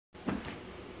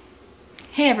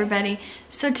Hey everybody,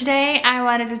 so today I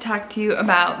wanted to talk to you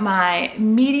about my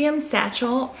medium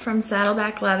satchel from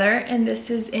Saddleback Leather, and this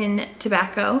is in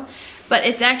tobacco, but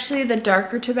it's actually the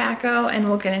darker tobacco, and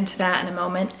we'll get into that in a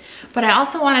moment. But I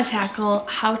also want to tackle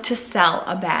how to sell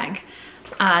a bag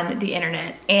on the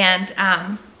internet, and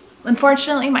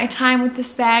unfortunately my time with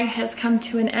this bag has come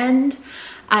to an end.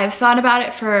 I've thought about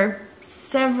it for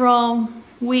several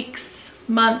weeks,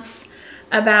 months,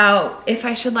 about if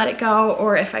I should let it go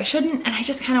or if I shouldn't, and I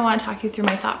just kind of want to talk you through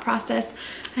my thought process.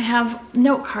 I have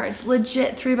note cards,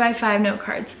 legit 3x5 note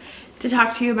cards, to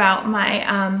talk to you about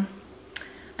my,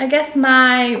 I guess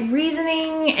my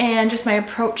reasoning and just my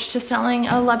approach to selling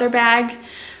a leather bag.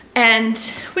 And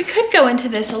we could go into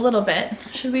this a little bit.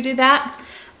 Should we do that?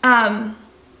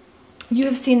 You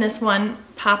have seen this one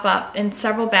pop up in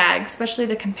several bags, especially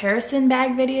the comparison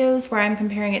bag videos where I'm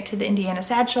comparing it to the Indiana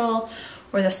satchel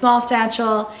or the small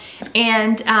satchel,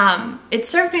 and it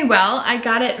served me well. I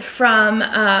got it from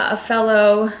a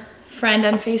fellow friend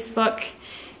on Facebook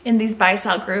in these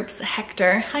buy-sell groups,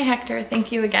 Hector. Hi Hector,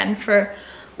 thank you again for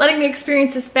letting me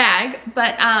experience this bag.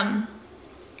 But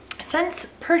since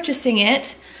purchasing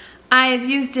it, I've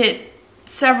used it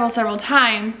several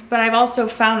times, but I've also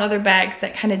found other bags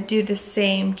that kind of do the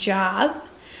same job.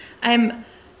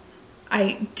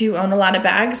 I do own a lot of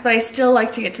bags, but I still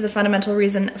like to get to the fundamental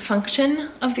function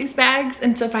of these bags.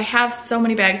 And so if I have so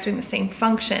many bags doing the same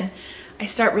function, I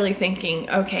start really thinking,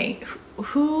 okay,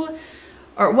 who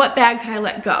or what bag can I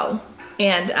let go?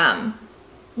 And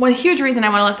one huge reason I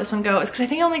want to let this one go is because I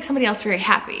think it'll make somebody else very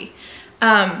happy.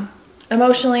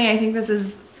 Emotionally, I think this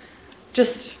is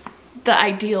just the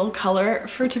ideal color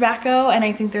for tobacco, and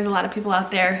I think there's a lot of people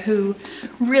out there who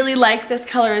really like this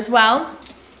color as well.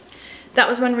 That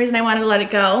was one reason I wanted to let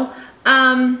it go.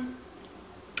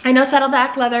 I know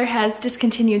Saddleback Leather has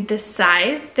discontinued this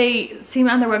size. They seem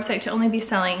on their website to only be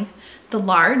selling the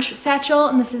large satchel,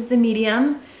 and this is the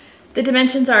medium. The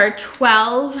dimensions are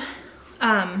 12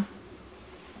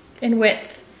 in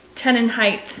width, 10 in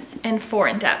height, and 4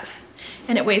 in depth,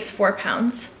 and it weighs 4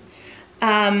 pounds.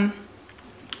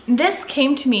 This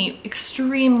came to me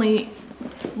extremely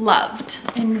loved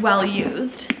and well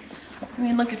used. I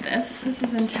mean, look at this. This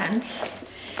is intense.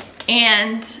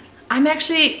 And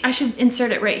I should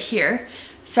insert it right here,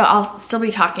 so I'll still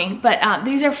be talking. But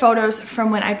these are photos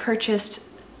from when I purchased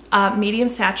a medium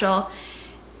satchel,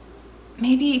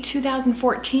 maybe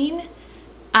 2014,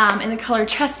 in the color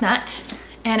chestnut.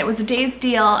 And it was a Dave's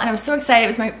deal, and I was so excited.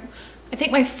 It was I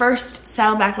think my first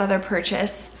Saddleback Leather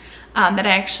purchase that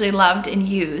I actually loved and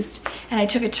used. And I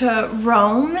took it to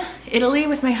Rome, Italy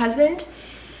with my husband.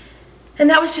 And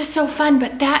that was just so fun,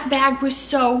 but that bag was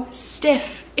so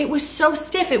stiff. It was so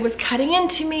stiff. It was cutting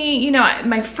into me. You know,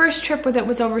 my first trip with it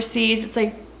was overseas. It's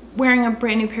like wearing a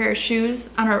brand new pair of shoes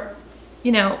on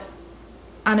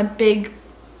a big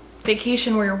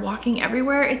vacation where you're walking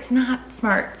everywhere. It's not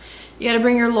smart. You gotta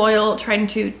bring your loyal, tried and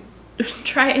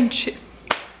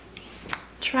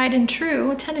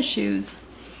true tennis shoes.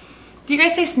 Do you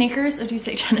guys say sneakers or do you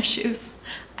say tennis shoes?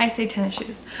 I say tennis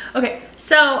shoes. Okay,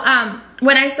 so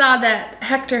when I saw that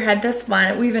Hector had this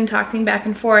one, we've been talking back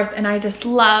and forth, and I just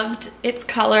loved its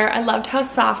color. I loved how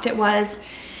soft it was,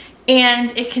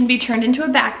 and it can be turned into a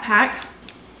backpack.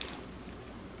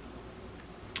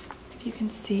 If you can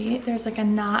see, there's like a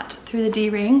knot through the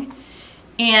D-ring,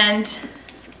 and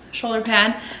shoulder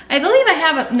pad. I believe I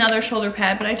have another shoulder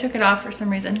pad, but I took it off for some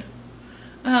reason.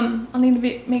 I'll need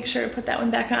to make sure to put that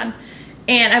one back on.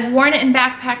 And I've worn it in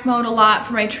backpack mode a lot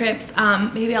for my trips.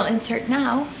 Maybe I'll insert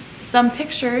now some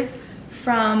pictures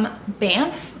from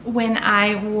Banff when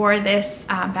I wore this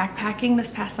backpacking this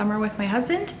past summer with my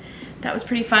husband. That was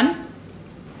pretty fun.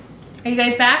 Are you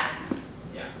guys back?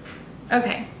 Yeah.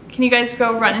 Okay. Can you guys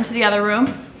go run into the other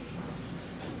room?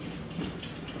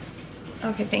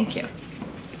 Okay, thank you.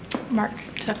 Mark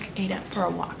took Ada for a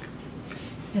walk.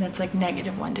 And it's like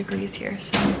 -1 degrees here,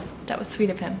 so that was sweet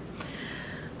of him.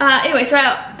 Anyway, so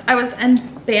I was in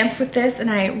Banff with this,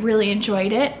 and I really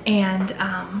enjoyed it, and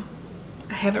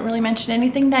I haven't really mentioned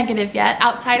anything negative yet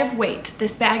outside of weight.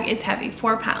 This bag is heavy,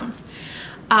 4 pounds.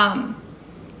 I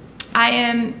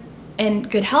am in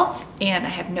good health, and I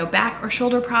have no back or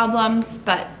shoulder problems,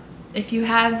 but if you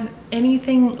have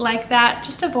anything like that,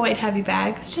 just avoid heavy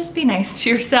bags. Just be nice to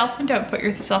yourself and don't put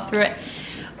yourself through it.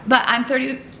 But I'm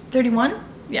 31?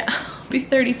 Yeah, I'll be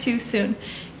 32 soon.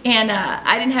 And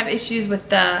I didn't have issues with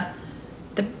the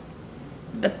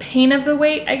pain of the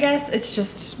weight, I guess. It's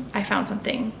just, I found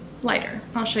something lighter.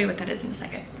 I'll show you what that is in a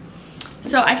second.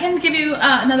 So I can give you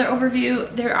another overview.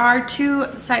 There are 2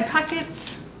 side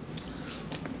pockets.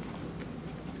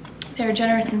 They're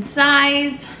generous in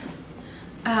size,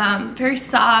 very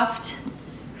soft.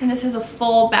 And this has a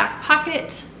full back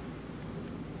pocket.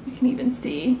 You can even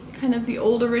see kind of the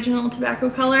old original tobacco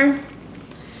color.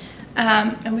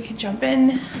 And we can jump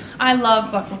in. I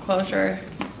love buckle closure.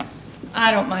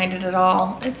 I don't mind it at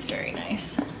all. It's very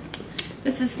nice.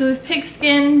 This is smooth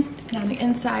pigskin, and on the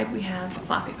inside we have a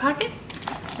floppy pocket,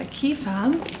 a key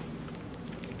fob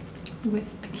with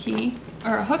a key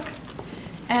or a hook,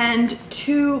 and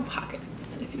 2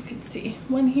 pockets, if you can see.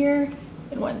 One here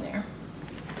and one there.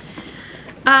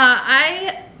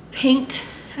 I paint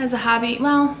as a hobby.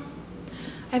 Well,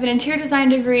 I have an interior design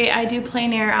degree. I do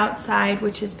plein air outside,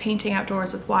 which is painting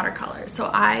outdoors with watercolor. So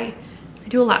I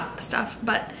do a lot of stuff,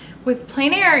 but with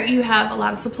plein air, you have a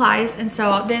lot of supplies. And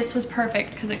so this was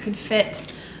perfect because it could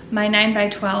fit my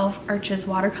 9x12 Arches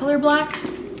watercolor block,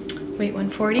 weight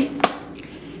 140.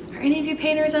 Are any of you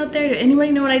painters out there? Did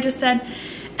anybody know what I just said?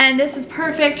 And this was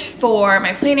perfect for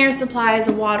my plein air supplies,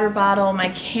 a water bottle, my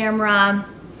camera,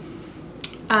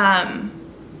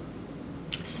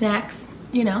 snacks,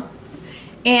 you know.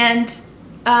 And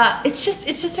it's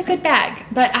just a good bag.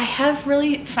 But I have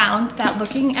really found that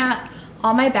looking at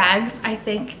all my bags, I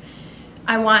think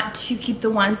I want to keep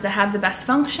the ones that have the best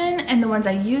function and the ones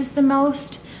I use the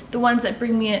most, the ones that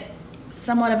bring me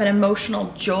somewhat of an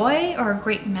emotional joy or a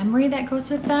great memory that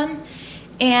goes with them.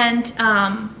 And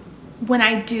when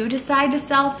I do decide to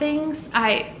sell things,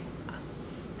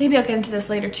 maybe I'll get into this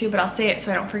later too, but I'll say it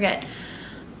so I don't forget.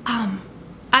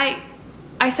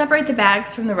 I separate the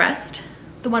bags from the rest,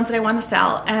 the ones that I want to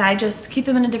sell, and I just keep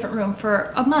them in a different room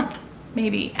for a month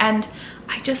maybe, and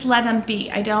I just let them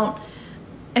be. I don't,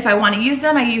 if I want to use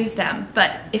them, I use them,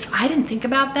 but if I didn't think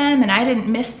about them and I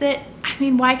didn't miss it, I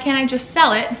mean, why can't I just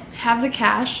sell it, have the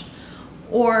cash,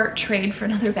 or trade for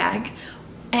another bag?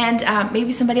 And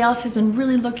maybe somebody else has been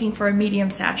really looking for a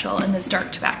medium satchel in this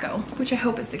dark tobacco, which I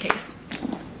hope is the case.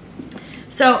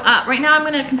 So right now I'm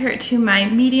going to compare it to my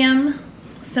medium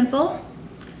simple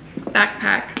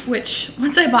backpack, which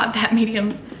once I bought that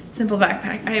medium simple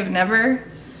backpack, I have never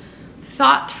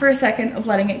thought for a second of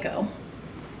letting it go.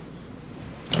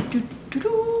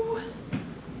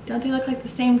 Don't they look like the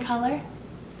same color?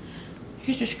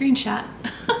 Here's your screenshot.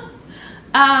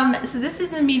 So this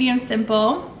is a medium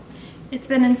simple. It's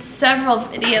been in several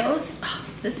videos. Oh,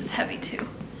 this is heavy too.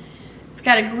 It's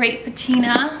got a great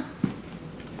patina,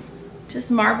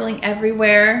 just marbling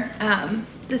everywhere.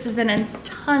 This has been in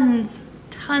tons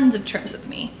of trips with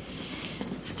me.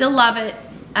 Still love it.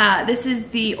 This is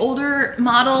the older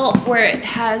model where it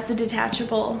has the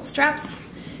detachable straps,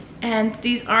 and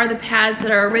these are the pads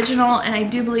that are original, and I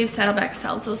do believe Saddleback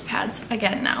sells those pads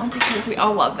again now because we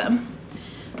all love them.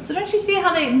 So don't you see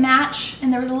how they match?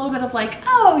 And there was a little bit of like,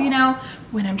 oh, you know,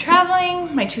 when I'm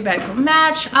traveling, my 2 bags will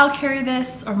match. I'll carry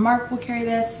this, or Mark will carry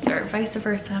this, or vice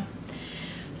versa.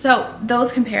 So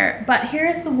those compare. But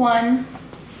here's the one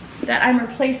that I'm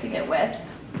replacing it with.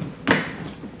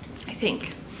 I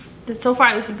think that so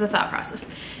far this is the thought process.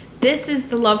 This is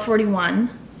the Love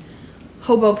 41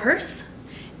 Hobo Purse,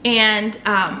 and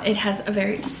it has a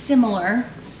very similar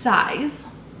size.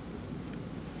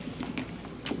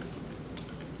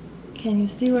 Can you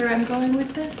see where I'm going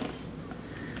with this?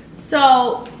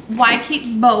 So why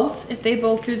keep both if they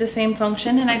both do the same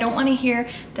function? And I don't want to hear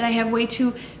that I have way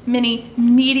too many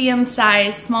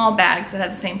medium-sized small bags that have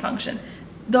the same function.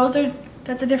 That's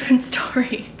a different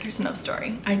story. There's no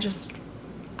story.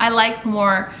 I like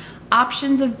more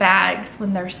options of bags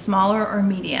when they're smaller or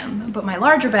medium, but my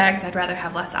larger bags, I'd rather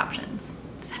have less options.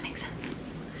 Does that make sense?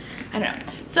 I don't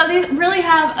know. So these really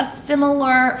have a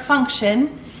similar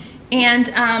function,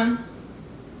 and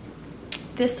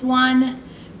this one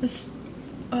was,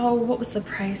 oh, what was the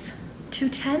price?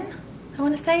 $210, I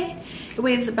want to say. It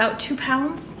weighs about 2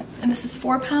 pounds, and this is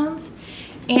 4 pounds.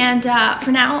 And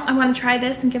for now, I want to try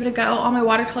this and give it a go. All my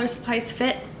watercolor supplies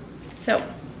fit. So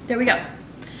there we go.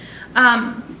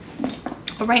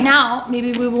 But right now,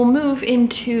 maybe we will move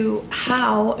into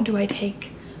how do I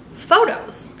take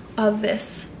photos of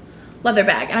this leather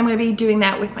bag. And I'm going to be doing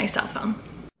that with my cell phone.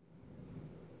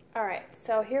 All right,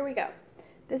 so here we go.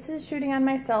 This is shooting on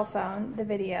my cell phone, the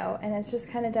video, and it's just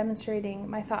kind of demonstrating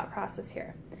my thought process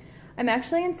here. I'm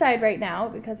actually inside right now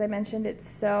because I mentioned it's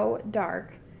so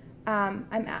dark. I'm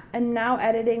now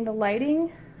editing the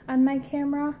lighting on my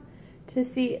camera to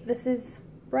see, this is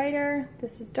brighter,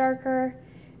 this is darker,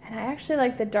 and I actually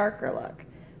like the darker look.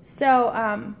 So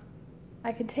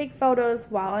I can take photos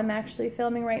while I'm actually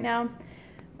filming right now,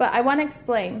 but I want to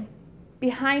explain.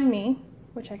 Behind me,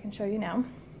 which I can show you now,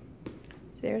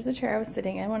 so there's the chair I was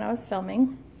sitting in when I was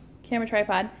filming, camera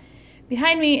tripod.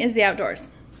 Behind me is the outdoors.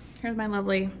 Here's my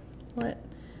lovely, let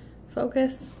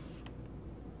focus.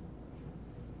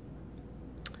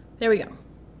 There we go.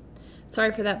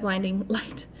 Sorry for that blinding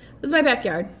light. This is my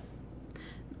backyard.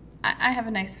 I have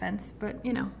a nice fence, but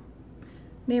you know,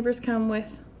 neighbors come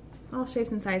with all shapes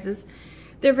and sizes.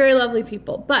 They're very lovely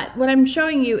people, but what I'm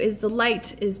showing you is the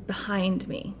light is behind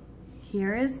me.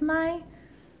 Here is my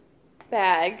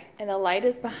bag and the light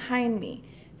is behind me.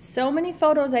 So many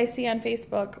photos I see on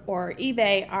Facebook or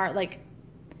eBay are like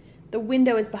the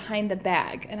window is behind the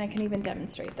bag, and I can even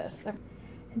demonstrate this.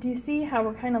 And do you see how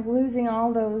we're kind of losing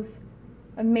all those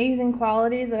amazing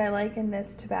qualities that I like in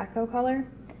this tobacco color?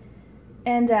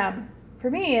 And for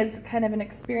me, as kind of an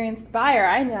experienced buyer,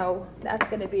 I know that's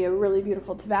going to be a really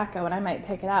beautiful tobacco, and I might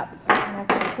pick it up and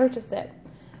actually purchase it.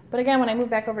 But again, when I move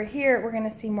back over here, we're going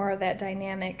to see more of that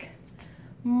dynamic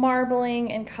marbling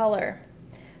and color.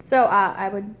 So I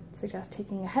would suggest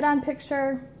taking a head-on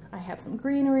picture. I have some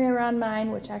greenery around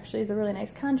mine, which actually is a really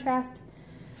nice contrast.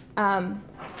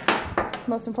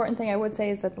 Most important thing I would say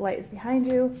is that the light is behind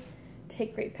you.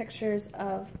 Take great pictures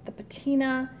of the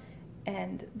patina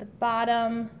and the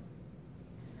bottom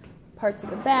parts of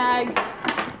the bag.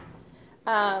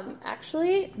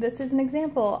 Actually, this is an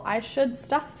example. I should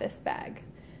stuff this bag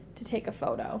to take a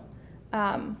photo.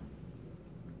 And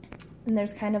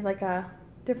there's kind of like a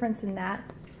difference in that.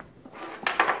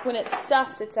 When it's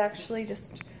stuffed, it's actually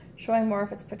just showing more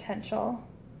of its potential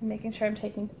and making sure I'm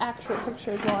taking actual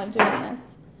pictures while I'm doing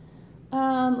this.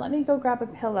 Let me go grab a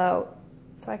pillow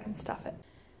so I can stuff it.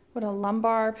 With a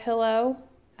lumbar pillow,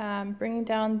 bringing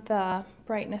down the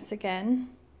brightness again.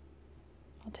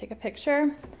 I'll take a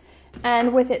picture.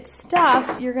 And with it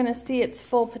stuffed, you're gonna see its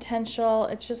full potential.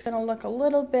 It's just gonna look a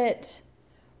little bit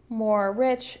more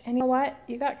rich. And you know what?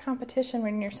 You got competition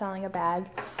when you're selling a bag.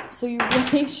 So you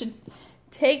really should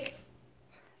take,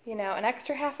 you know, an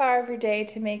extra half hour of your day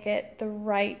to make it the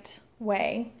right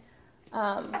way.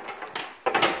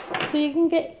 So you can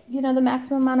get, you know, the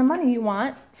maximum amount of money you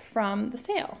want from the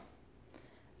sale.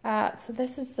 So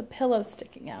this is the pillow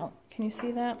sticking out. Can you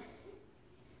see that?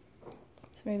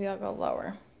 So maybe I'll go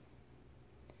lower.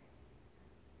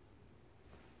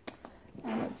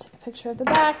 And let's take a picture of the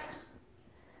back.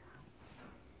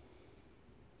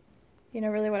 You know,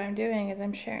 really what I'm doing is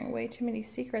I'm sharing way too many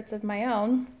secrets of my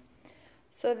own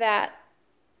so that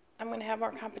I'm going to have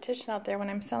more competition out there when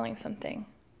I'm selling something.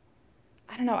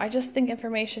 I don't know, I just think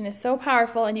information is so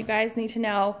powerful, and you guys need to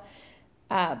know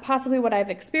possibly what I've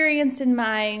experienced in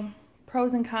my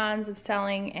pros and cons of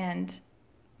selling, and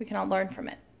we can all learn from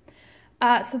it.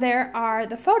 So there are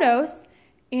the photos,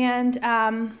 and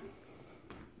I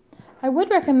would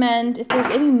recommend, if there's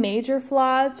any major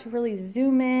flaws, to really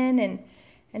zoom in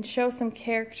and show some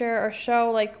character, or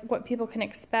show like what people can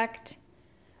expect.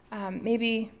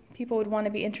 Maybe people would want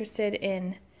to be interested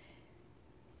in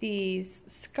these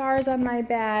scars on my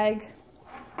bag.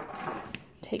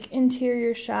 Take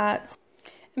interior shots.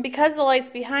 And because the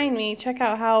light's behind me, check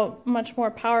out how much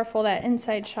more powerful that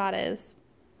inside shot is.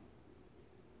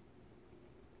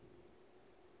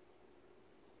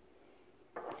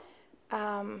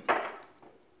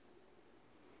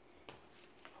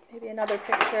 Maybe another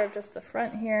picture of just the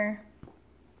front here.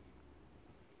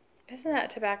 Isn't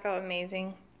that tobacco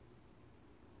amazing?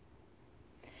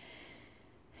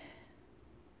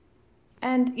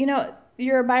 And you know,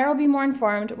 your buyer will be more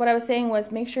informed. What I was saying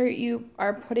was, make sure you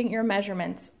are putting your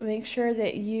measurements. Make sure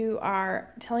that you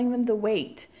are telling them the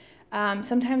weight.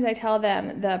 Sometimes I tell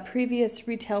them the previous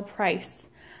retail price.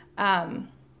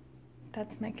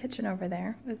 That's my kitchen over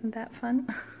there. Isn't that fun?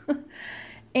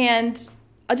 And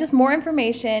just more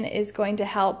information is going to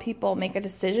help people make a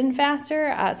decision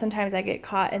faster. Sometimes I get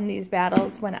caught in these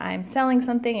battles when I'm selling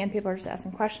something and people are just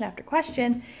asking question after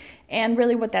question. And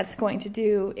really what that's going to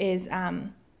do is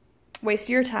waste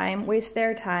your time, waste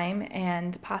their time,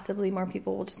 and possibly more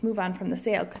people will just move on from the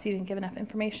sale because you didn't give enough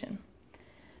information.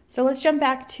 So let's jump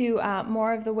back to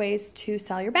more of the ways to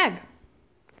sell your bag.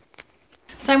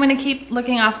 So I'm going to keep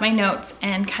looking off my notes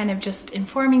and kind of just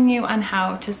informing you on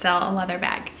how to sell a leather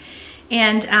bag.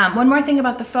 And one more thing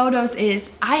about the photos is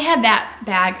I had that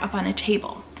bag up on a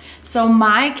table. So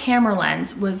my camera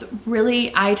lens was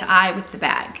really eye to eye with the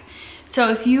bag. So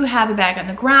if you have a bag on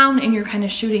the ground and you're kind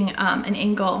of shooting an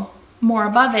angle more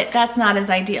above it, that's not as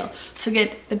ideal. So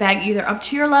get the bag either up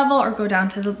to your level or go down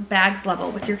to the bag's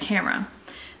level with your camera.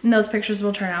 And those pictures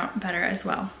will turn out better as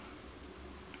well.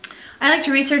 I like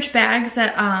to research bags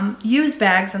that used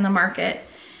bags on the market,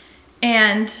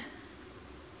 and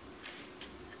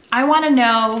I want to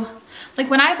know, like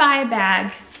when I buy a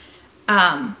bag,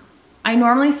 I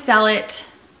normally sell it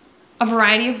a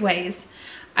variety of ways.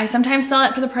 I sometimes sell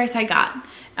it for the price I got.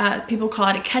 People call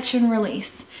it a catch and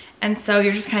release, and so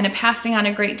you're just kind of passing on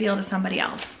a great deal to somebody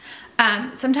else.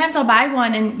 Sometimes I'll buy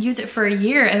one and use it for a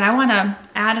year and I wanna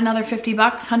add another 50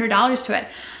 bucks, $100 to it.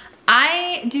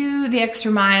 I do the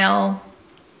extra mile,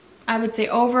 I would say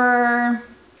over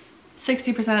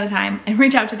 60% of the time, and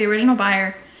reach out to the original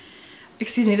buyer,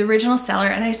 the original seller,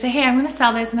 and I say, hey, I'm gonna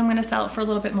sell this and I'm gonna sell it for a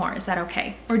little bit more. Is that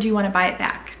okay? Or do you wanna buy it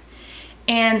back?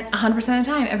 And 100% of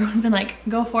the time, everyone's been like,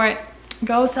 go for it.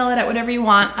 Go sell it at whatever you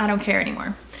want. I don't care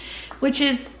anymore. Which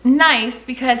is nice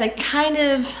because I kind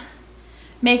of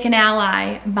make an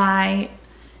ally by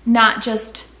not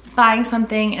just buying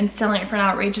something and selling it for an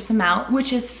outrageous amount,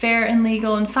 which is fair and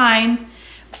legal and fine,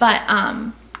 but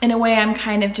in a way I'm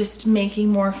kind of just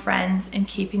making more friends and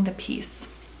keeping the peace.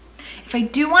 If I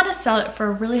do want to sell it for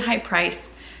a really high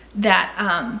price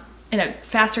that in a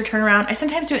faster turnaround, I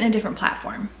sometimes do it in a different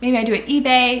platform. Maybe I do it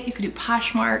eBay, you could do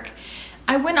Poshmark.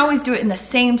 I wouldn't always do it in the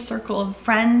same circle of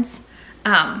friends.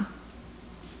 Does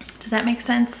that make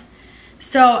sense?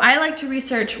 So I like to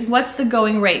research what's the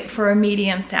going rate for a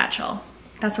medium satchel.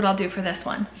 That's what I'll do for this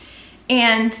one.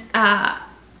 And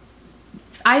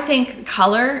I think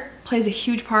color plays a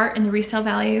huge part in the resale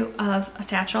value of a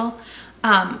satchel.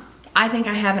 I think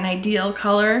I have an ideal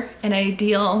color, an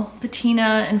ideal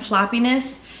patina and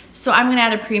floppiness, so I'm gonna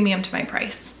add a premium to my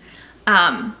price.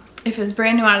 If it was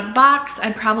brand new out of the box,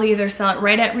 I'd probably either sell it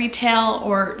right at retail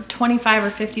or 25 or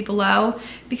 50 below,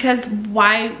 because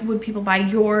why would people buy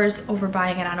yours over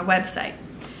buying it on a website?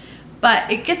 But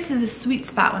it gets to the sweet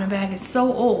spot when a bag is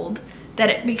so old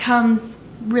that it becomes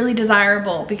really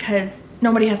desirable because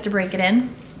nobody has to break it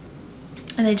in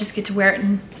and they just get to wear it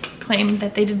and claim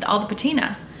that they did all the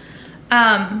patina.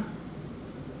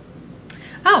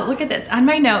 Oh, look at this. On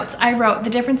my notes, I wrote the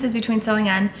differences between selling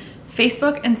on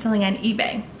Facebook and selling on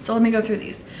eBay. So let me go through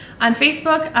these. On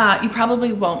Facebook, you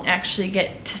probably won't actually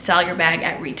get to sell your bag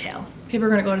at retail. People are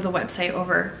gonna go to the website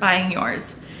over buying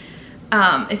yours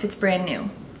if it's brand new.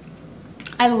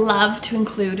 I love to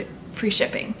include free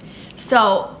shipping.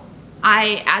 So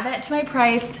I add that to my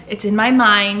price, it's in my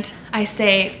mind. I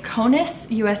say Conus,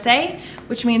 USA,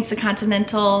 which means the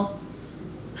Continental,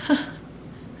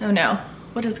 oh no,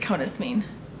 what does Conus mean?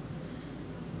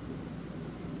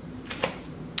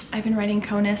 I've been writing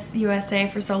Conus, USA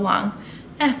for so long.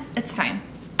 It's fine.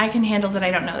 I can handle that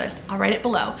I don't know this. I'll write it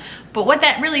below. But what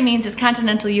that really means is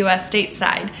Continental US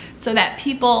stateside, so that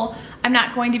people, I'm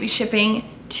not going to be shipping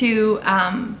to,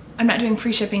 I'm not doing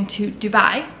free shipping to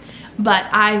Dubai, but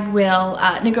I will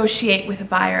negotiate with a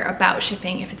buyer about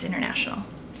shipping if it's international,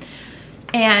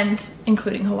 and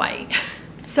including Hawaii.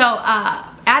 So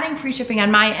adding free shipping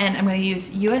on my end, I'm going to use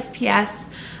USPS.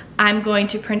 I'm going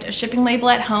to print a shipping label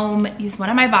at home, use one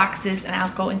of my boxes, and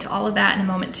I'll go into all of that in a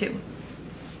moment too.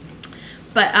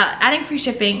 But adding free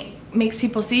shipping makes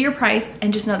people see your price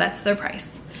and just know that's their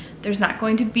price. There's not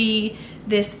going to be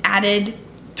this added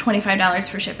 $25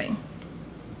 for shipping.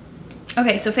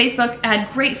 Okay, so Facebook,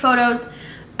 add great photos.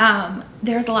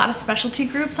 There's a lot of specialty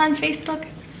groups on Facebook.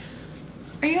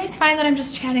 Are you guys fine that I'm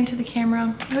just chatting to the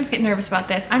camera? I always get nervous about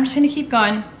this. I'm just gonna keep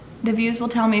going. The views will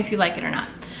tell me if you like it or not.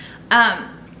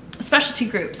 Specialty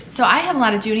groups. So I have a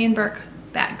lot of Dooney and Burke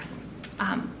bags,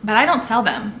 but I don't sell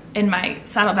them in my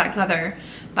Saddleback Leather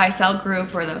buy-sell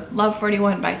group or the Love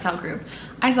 41 buy-sell group.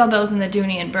 I sell those in the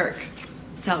Dooney and Burke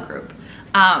sell group.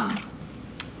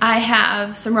 I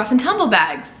have some rough and tumble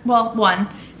bags. Well, one,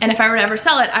 and if I were to ever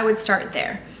sell it, I would start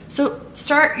there. So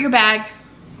start your bag,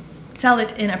 sell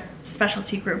it in a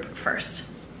specialty group first.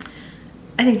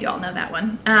 I think you all know that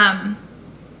one.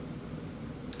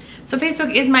 So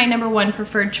Facebook is my #1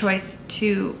 preferred choice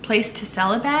to place to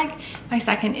sell a bag. My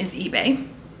second is eBay.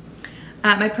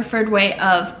 My preferred way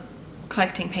of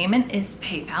collecting payment is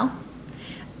PayPal.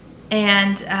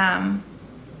 And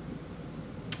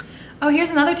oh, here's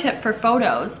another tip for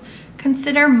photos.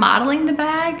 Consider modeling the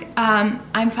bag.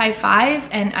 I'm 5'5",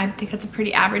 and I think that's a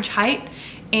pretty average height.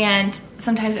 And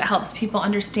sometimes it helps people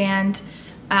understand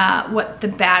what the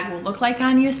bag will look like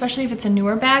on you, especially if it's a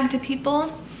newer bag to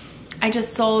people. I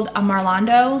just sold a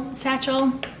Marlondo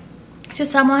satchel to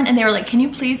someone, and they were like, can you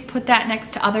please put that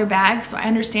next to other bags so I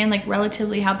understand like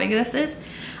relatively how big this is?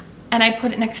 And I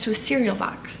put it next to a cereal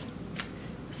box,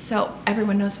 so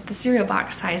everyone knows what the cereal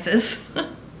box size is. And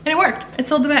it worked. It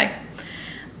sold the bag.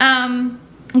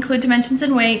 Include dimensions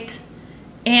and weight.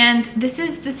 And this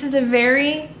is a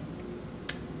very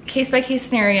case-by-case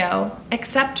scenario,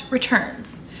 except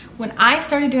returns. When I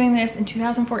started doing this in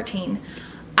 2014,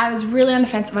 I was really on the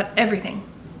fence about everything.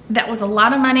 That was a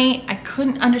lot of money. I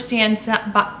couldn't understand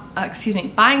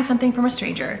buying something from a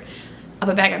stranger of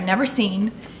a bag I've never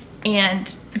seen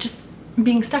and just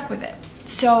being stuck with it.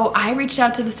 So I reached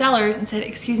out to the sellers and said,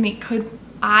 excuse me, could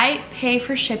I pay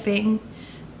for shipping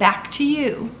back to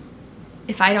you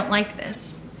if I don't like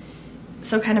this.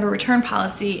 So kind of a return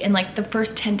policy in like the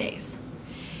first 10 days.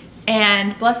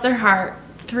 And bless their heart,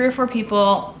 3 or 4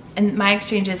 people in my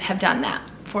exchanges have done that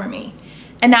for me.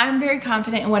 And now I'm very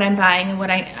confident in what I'm buying and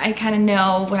what I kind of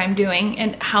know what I'm doing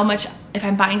and how much, if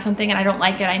I'm buying something and I don't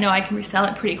like it, I know I can resell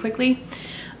it pretty quickly.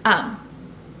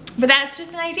 But that's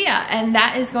just an idea, and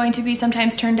that is going to be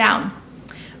sometimes turned down.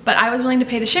 But I was willing to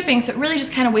pay the shipping, so it really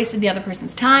just kind of wasted the other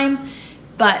person's time,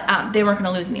 but they weren't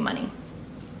going to lose any money.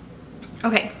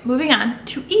 Okay, moving on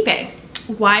to eBay.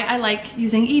 Why I like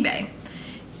using eBay.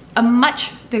 A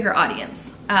much bigger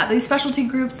audience. These specialty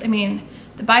groups, I mean,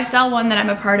 the buy sell one that I'm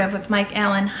a part of with Mike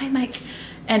Allen, hi Mike,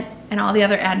 and all the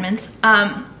other admins,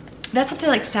 that's up to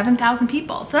like 7,000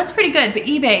 people. So that's pretty good, but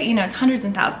eBay, you know, it's hundreds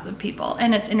and thousands of people,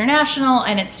 and it's international,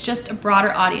 and it's just a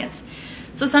broader audience.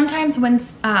 So sometimes when,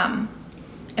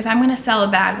 if I'm gonna sell a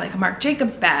bag, like a Marc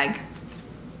Jacobs bag,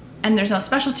 and there's no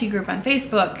specialty group on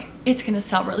Facebook, it's gonna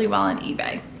sell really well on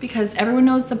eBay because everyone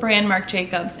knows the brand Marc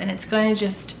Jacobs, and it's gonna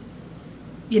just,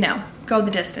 you know, go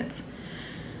the distance.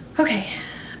 Okay,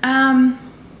 on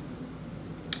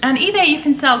eBay you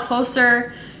can sell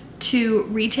closer to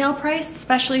retail price,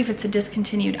 especially if it's a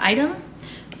discontinued item.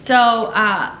 So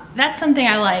that's something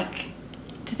I like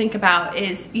to think about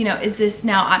is, you know, is this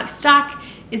now out of stock?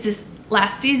 Is this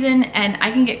last season? And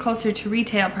I can get closer to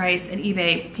retail price, and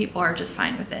eBay people are just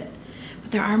fine with it.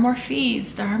 But there are more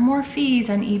fees. There are more fees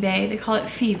on eBay. They call it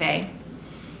fee-bay.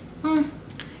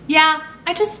 Yeah,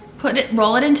 I just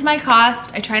roll it into my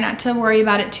cost. I try not to worry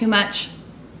about it too much.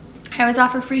 I always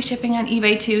offer free shipping on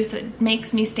eBay too, so it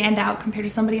makes me stand out compared to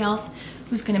somebody else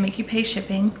who's gonna make you pay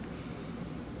shipping.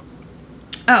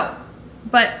 Oh,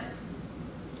 but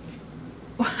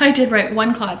I did write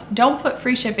one clause. Don't put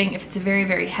free shipping if it's a very,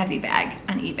 very heavy bag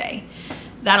on eBay.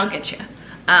 That'll get you.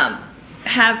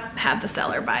 Have the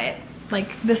seller buy it.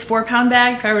 Like this 4-pound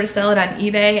bag, if I were to sell it on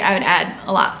eBay, I would add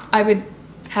a lot. I would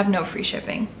have no free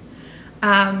shipping.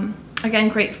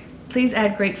 Again, please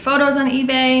add great photos on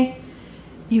eBay.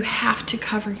 You have to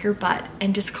cover your butt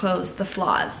and disclose the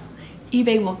flaws.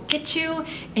 eBay will get you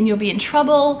and you'll be in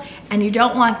trouble, and you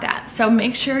don't want that. So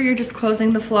make sure you're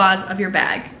disclosing the flaws of your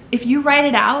bag. If you write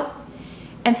it out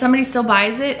and somebody still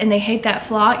buys it and they hate that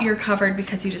flaw, you're covered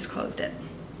because you disclosed it.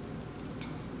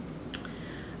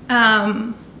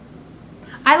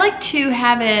 I like to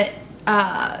have it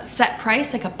set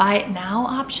price, like a buy it now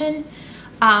option.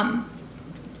 I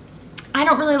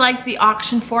don't really like the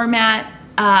auction format.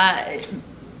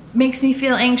 Makes me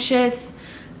feel anxious.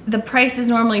 The price is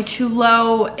normally too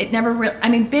low. It never really, I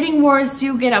mean, bidding wars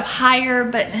do get up higher,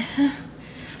 but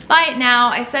buy it now.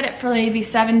 I set it for maybe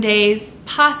 7 days,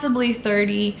 possibly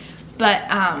 30,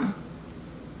 but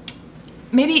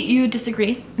maybe you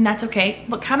disagree, and that's okay.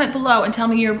 But comment below and tell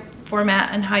me your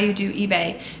format and how you do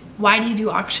eBay. Why do you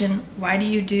do auction? Why do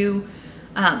you do,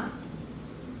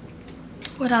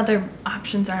 what other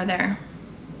options are there?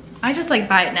 I just like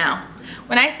buy it now.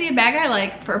 When I see a bag I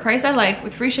like, for a price I like,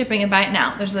 with free shipping and buy it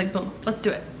now, there's like, boom, let's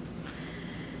do it.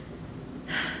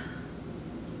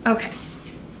 Okay,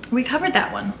 we covered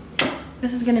that one.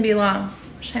 This is gonna be long.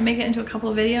 Should I make it into a couple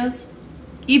of videos?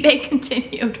 eBay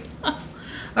continued. All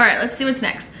right, let's see what's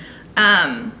next.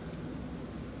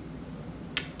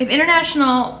 If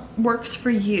international works for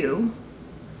you,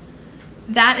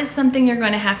 that is something you're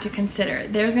going to have to consider.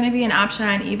 There's going to be an option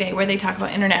on eBay where they talk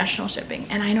about international shipping,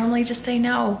 and I normally just say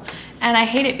no. And I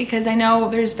hate it because I know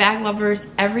there's bag lovers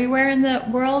everywhere in the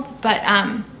world, but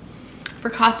for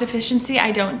cost efficiency,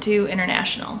 I don't do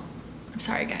international. I'm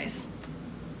sorry, guys.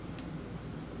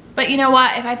 But you know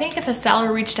what? If a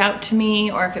seller reached out to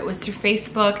me, or if it was through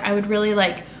Facebook, I would really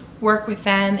like work with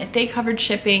them. If they covered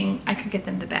shipping, I could get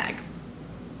them the bag.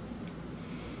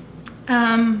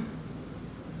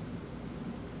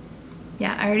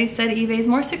 Yeah, I already said eBay is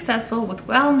more successful with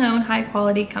well-known,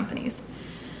 high-quality companies.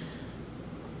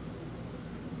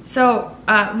 So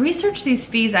research these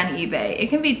fees on eBay. It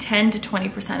can be 10 to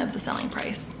 20% of the selling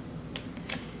price.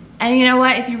 And you know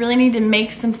what? If you really need to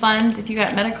make some funds, if you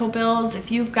got medical bills, if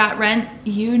you've got rent,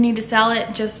 you need to sell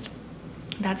it,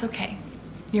 that's okay.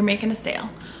 You're making a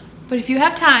sale. But if you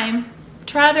have time,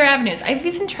 try other avenues. I've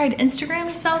even tried Instagram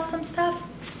to sell some stuff,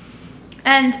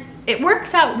 and it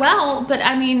works out well, but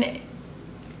I mean,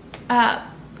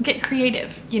 get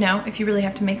creative, you know, if you really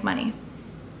have to make money.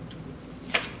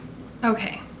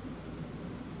 Okay.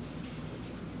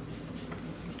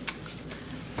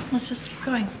 Let's just keep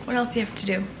going. What else do you have to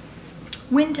do?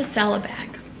 When to sell a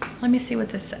bag. Let me see what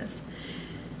this says.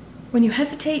 When you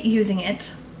hesitate using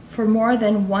it for more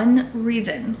than one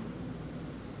reason,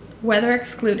 whether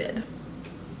excluded.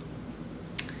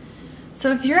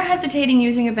 So if you're hesitating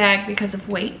using a bag because of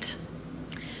weight,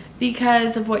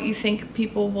 because of what you think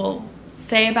people will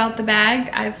say about the bag.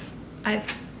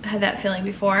 I've had that feeling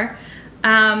before.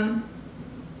 But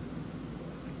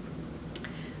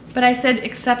I said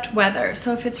except weather.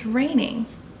 So if it's raining,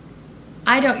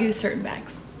 I don't use certain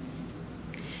bags.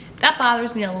 That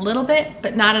bothers me a little bit,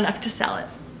 but not enough to sell it.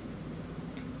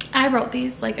 I wrote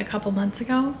these like a couple months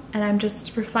ago, and I'm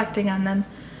just reflecting on them.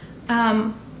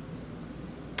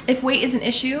 If weight is an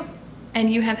issue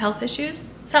and you have health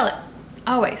issues, sell it,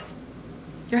 always.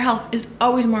 Your health is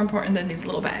always more important than these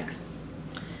little bags.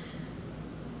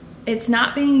 It's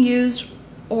not being used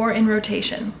or in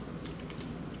rotation.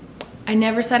 I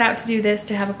never set out to do this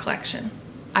to have a collection.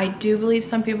 I do believe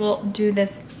some people do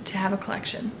this to have a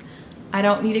collection. I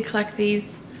don't need to collect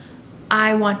these.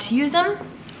 I want to use them.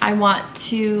 I want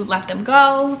to let them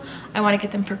go. I want to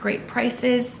get them for great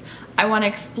prices. I want to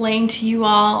explain to you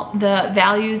all the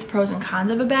values, pros and cons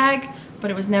of a bag,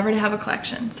 but it was never to have a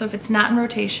collection. So if it's not in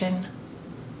rotation,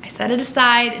 I set it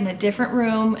aside in a different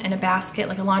room, in a basket,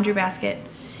 like a laundry basket,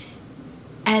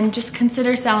 and just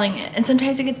consider selling it. And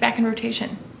sometimes it gets back in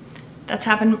rotation. That's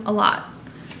happened a lot.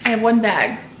 I have one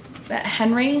bag, that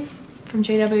Henry from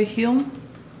J.W. Hume.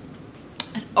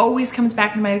 It always comes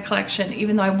back in my collection,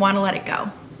 even though I want to let it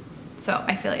go. So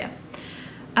I feel ya.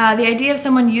 The idea of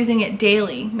someone using it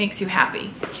daily makes you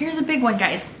happy. Here's a big one,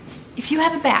 guys. If you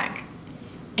have a bag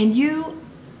and you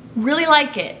really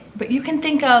like it, but you can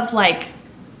think of like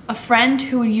a friend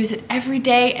who would use it every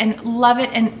day and love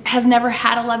it and has never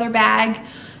had a leather bag,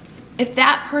 if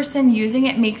that person using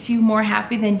it makes you more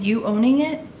happy than you owning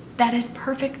it, that is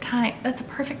perfect time. That's a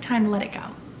perfect time to let it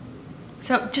go.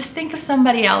 So just think of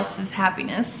somebody else's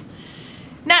happiness.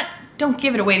 Don't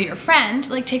give it away to your friend,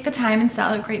 like take the time and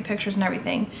sell it, great pictures and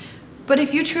everything. But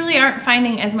if you truly aren't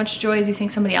finding as much joy as you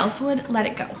think somebody else would, let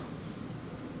it go.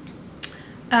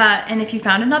 And if you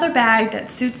found another bag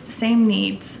that suits the same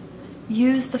needs,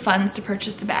 use the funds to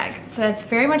purchase the bag. So that's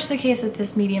very much the case with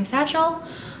this medium satchel.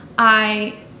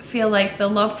 I feel like the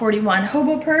Love 41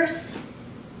 Hobo Purse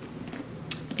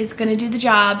is gonna do the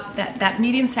job that that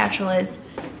medium satchel is.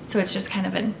 So it's just kind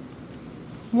of an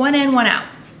one in, one out.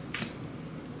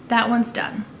 That one's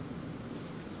done.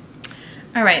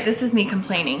 All right, this is me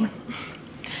complaining.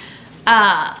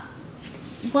 Well,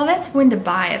 that's when to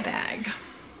buy a bag.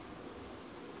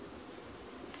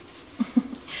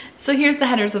 So here's the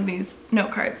headers of these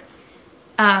note cards.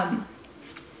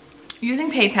 Using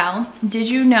PayPal, did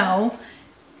you know?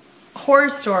 Horror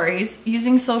stories,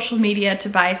 using social media to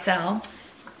buy, sell,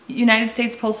 United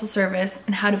States Postal Service,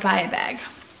 and how to buy a bag.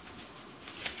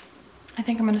 I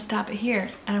think I'm gonna stop it here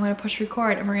and I'm gonna push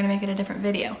record and we're gonna make it a different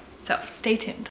video. So stay tuned.